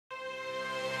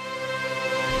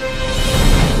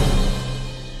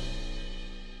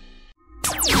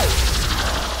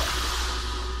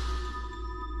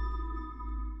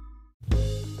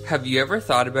Have you ever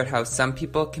thought about how some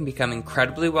people can become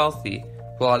incredibly wealthy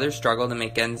while others struggle to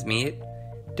make ends meet?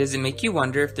 Does it make you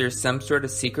wonder if there's some sort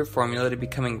of secret formula to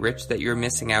becoming rich that you're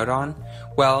missing out on?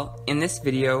 Well, in this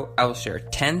video, I will share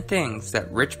 10 things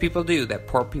that rich people do that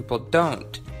poor people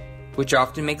don't, which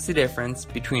often makes the difference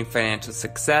between financial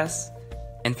success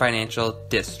and financial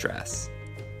distress.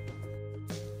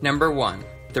 Number 1.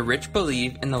 The rich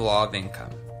believe in the law of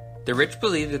income. The rich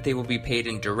believe that they will be paid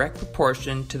in direct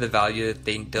proportion to the value that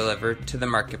they deliver to the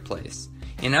marketplace.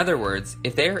 In other words,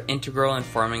 if they are integral in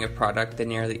forming a product that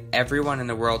nearly everyone in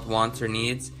the world wants or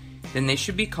needs, then they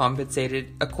should be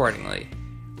compensated accordingly.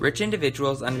 Rich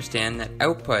individuals understand that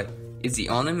output is the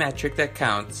only metric that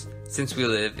counts since we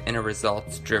live in a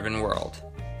results-driven world.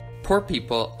 Poor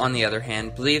people, on the other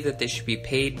hand, believe that they should be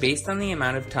paid based on the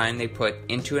amount of time they put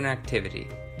into an activity.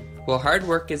 While hard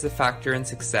work is a factor in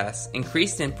success,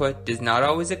 increased input does not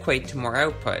always equate to more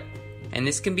output, and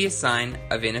this can be a sign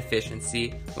of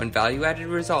inefficiency when value-added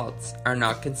results are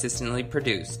not consistently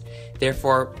produced.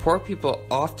 Therefore, poor people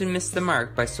often miss the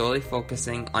mark by solely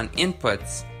focusing on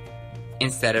inputs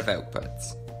instead of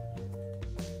outputs.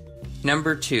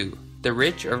 Number 2. The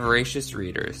rich are voracious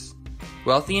readers.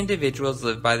 Wealthy individuals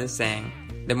live by the saying,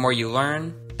 "The more you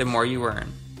learn, the more you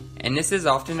earn," and this is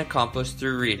often accomplished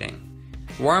through reading.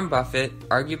 Warren Buffett,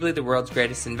 arguably the world's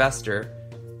greatest investor,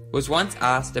 was once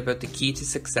asked about the key to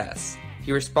success.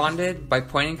 He responded by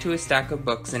pointing to a stack of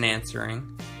books and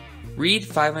answering, "Read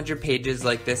 500 pages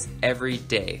like this every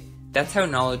day. That's how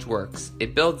knowledge works.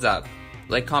 It builds up,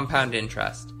 like compound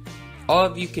interest. All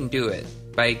of you can do it,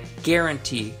 but I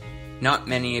guarantee not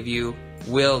many of you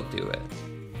will do it."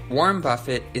 Warren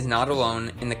Buffett is not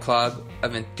alone in the club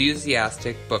of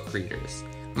enthusiastic book readers.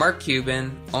 Mark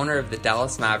Cuban, owner of the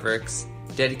Dallas Mavericks,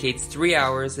 dedicates 3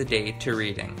 hours a day to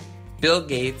reading. Bill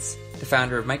Gates, the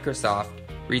founder of Microsoft,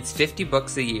 reads 50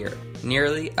 books a year,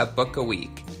 nearly a book a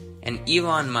week. And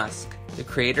Elon Musk, the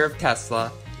creator of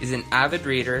Tesla, is an avid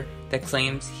reader that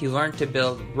claims he learned to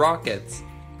build rockets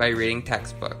by reading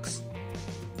textbooks.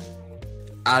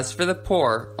 As for the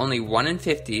poor, only 1 in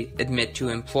 50 admit to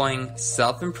employing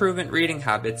self-improvement reading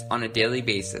habits on a daily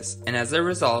basis, and as a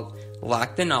result,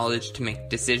 lack the knowledge to make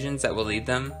decisions that will lead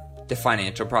them to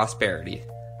financial prosperity.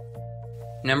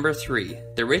 Number 3.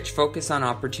 The rich focus on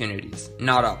opportunities,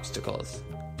 not obstacles.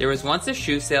 There was once a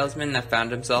shoe salesman that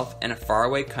found himself in a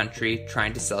faraway country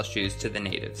trying to sell shoes to the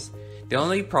natives. The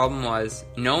only problem was,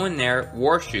 no one there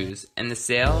wore shoes, and the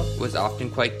sale was often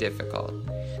quite difficult.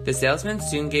 The salesman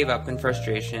soon gave up in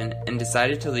frustration and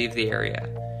decided to leave the area.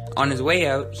 On his way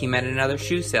out, he met another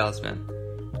shoe salesman.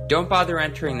 "Don't bother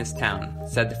entering this town,"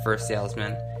 said the first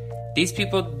salesman. "These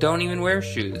people don't even wear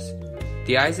shoes."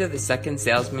 The eyes of the second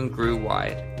salesman grew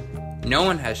wide. "No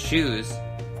one has shoes?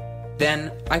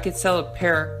 Then I could sell a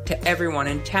pair to everyone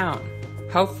in town.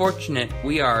 How fortunate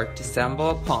we are to stumble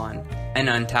upon an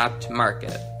untapped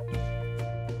market."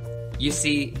 You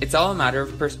see, it's all a matter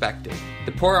of perspective.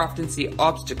 The poor often see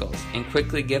obstacles and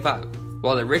quickly give up,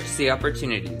 while the rich see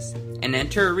opportunities and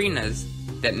enter arenas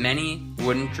that many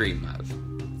wouldn't dream of.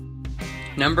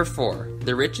 Number 4.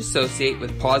 The rich associate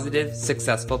with positive,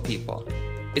 successful people.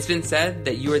 It's been said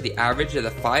that you are the average of the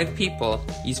 5 people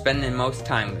you spend the most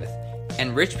time with,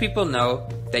 and rich people know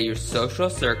that your social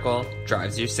circle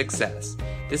drives your success.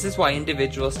 This is why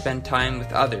individuals spend time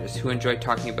with others who enjoy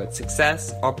talking about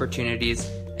success, opportunities,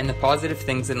 and the positive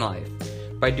things in life.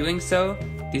 By doing so,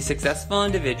 these successful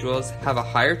individuals have a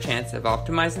higher chance of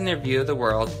optimizing their view of the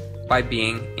world by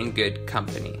being in good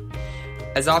company.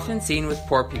 As often seen with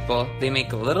poor people, they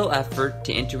make little effort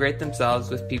to integrate themselves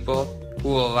with people who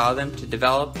will allow them to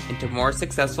develop into more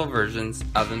successful versions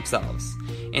of themselves.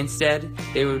 Instead,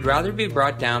 they would rather be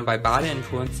brought down by bad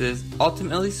influences,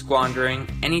 ultimately squandering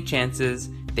any chances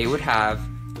they would have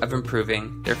of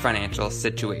improving their financial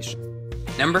situation.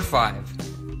 Number 5.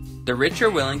 The rich are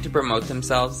willing to promote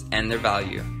themselves and their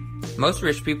value. Most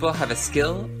rich people have a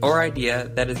skill or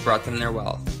idea that has brought them their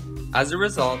wealth. As a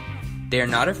result, they are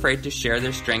not afraid to share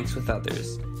their strengths with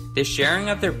others. The sharing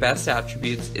of their best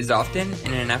attributes is often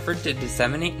in an effort to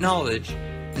disseminate knowledge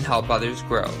and help others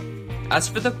grow. As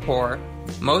for the poor,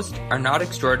 most are not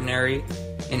extraordinary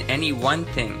in any one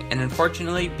thing, and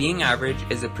unfortunately, being average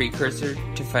is a precursor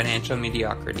to financial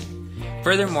mediocrity.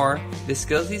 Furthermore, the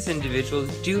skills these individuals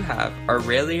do have are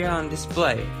rarely on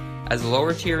display, as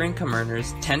lower-tier income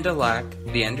earners tend to lack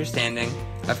the understanding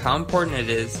of how important it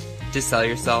is to sell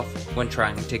yourself when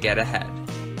trying to get ahead.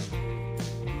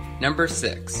 Number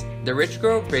 6. The rich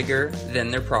grow bigger than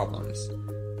their problems.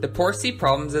 The poor see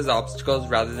problems as obstacles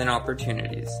rather than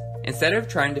opportunities. Instead of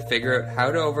trying to figure out how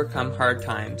to overcome hard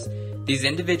times, these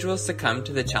individuals succumb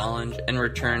to the challenge and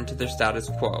return to their status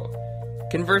quo.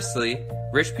 Conversely,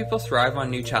 rich people thrive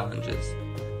on new challenges.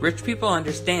 Rich people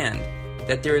understand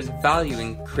that there is value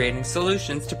in creating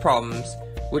solutions to problems,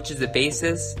 which is the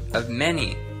basis of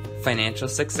many financial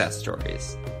success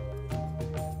stories.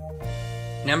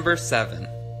 Number 7.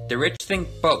 The rich think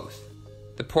both.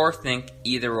 The poor think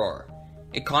either or.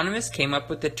 Economists came up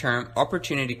with the term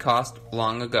opportunity cost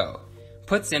long ago.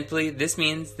 Put simply, this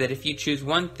means that if you choose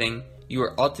one thing, you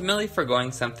are ultimately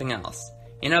forgoing something else.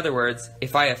 In other words,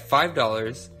 if I have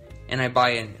 $5 and I buy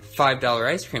a $5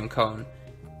 ice cream cone,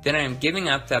 then I am giving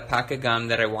up that pack of gum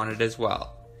that I wanted as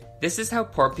well. This is how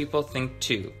poor people think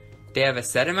too. They have a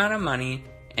set amount of money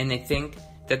and they think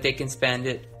that they can spend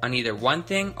it on either one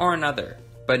thing or another,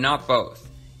 but not both.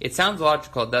 It sounds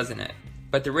logical, doesn't it?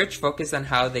 But the rich focus on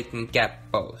how they can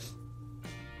get both.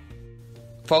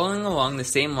 Following along the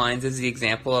same lines as the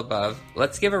example above,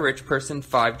 let's give a rich person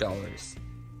 $5.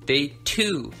 They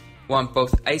too want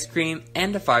both ice cream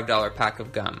and a $5 pack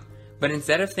of gum, but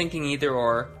instead of thinking either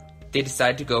or, they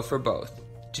decide to go for both.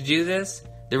 To do this,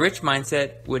 the rich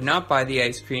mindset would not buy the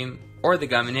ice cream or the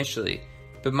gum initially,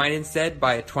 but might instead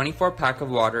buy a 24 pack of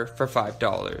water for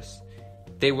 $5.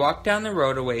 They walk down the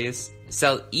road a ways,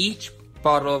 sell each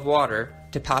bottle of water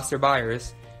to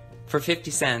passerbyers for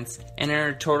 50 cents and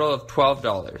earn a total of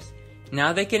 $12.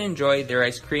 Now they can enjoy their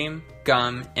ice cream,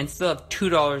 gum, and still have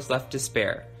 $2 left to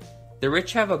spare. The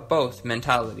rich have a both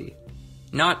mentality,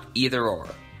 not either or.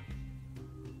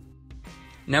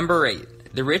 Number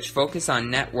 8. The rich focus on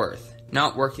net worth,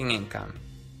 not working income.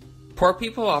 Poor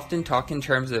people often talk in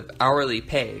terms of hourly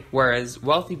pay, whereas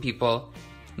wealthy people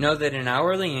know that an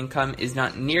hourly income is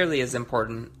not nearly as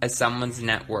important as someone's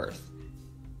net worth.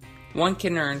 One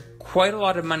can earn quite a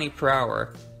lot of money per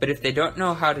hour, but if they don't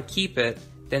know how to keep it,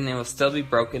 then they will still be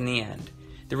broke in the end.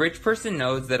 The rich person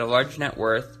knows that a large net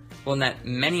worth will net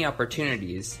many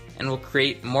opportunities and will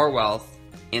create more wealth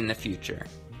in the future.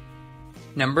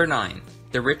 Number 9.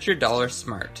 The rich are dollar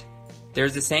smart.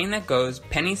 There's a saying that goes,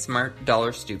 penny smart,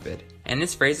 dollar stupid, and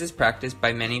this phrase is practiced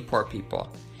by many poor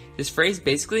people. This phrase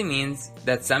basically means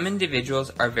that some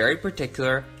individuals are very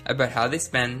particular about how they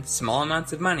spend small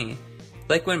amounts of money,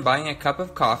 like when buying a cup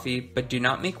of coffee, but do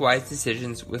not make wise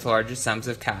decisions with larger sums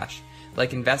of cash,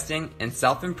 like investing in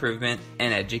self-improvement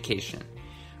and education.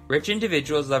 Rich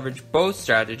individuals leverage both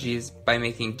strategies by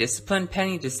making disciplined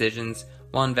penny decisions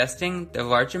while investing the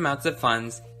large amounts of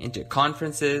funds into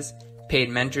conferences, paid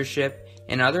mentorship,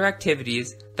 and other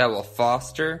activities that will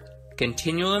foster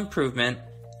continual improvement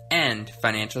and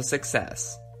financial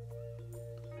success.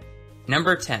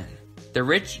 Number 10. The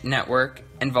rich network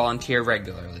and volunteer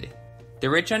regularly. The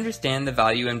rich understand the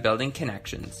value in building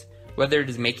connections. Whether it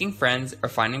is making friends or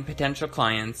finding potential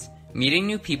clients, meeting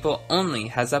new people only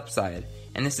has upside,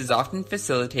 and this is often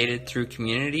facilitated through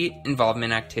community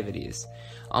involvement activities.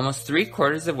 Almost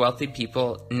 3/4 of wealthy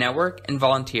people network and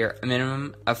volunteer a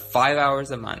minimum of 5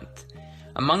 hours a month.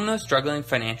 Among those struggling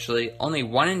financially, only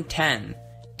 1 in 10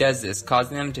 does this,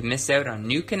 causing them to miss out on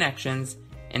new connections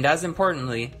and, as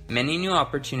importantly, many new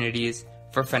opportunities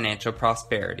for financial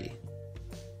prosperity.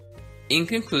 In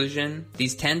conclusion,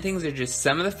 these 10 things are just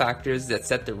some of the factors that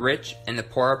set the rich and the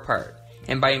poor apart,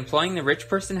 and by employing the rich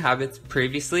person habits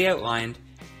previously outlined,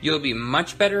 you'll be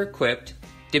much better equipped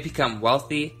to become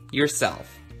wealthy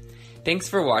yourself. Thanks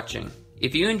for watching.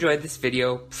 If you enjoyed this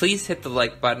video, please hit the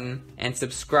like button and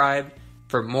subscribe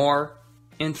for more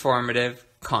informative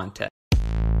content.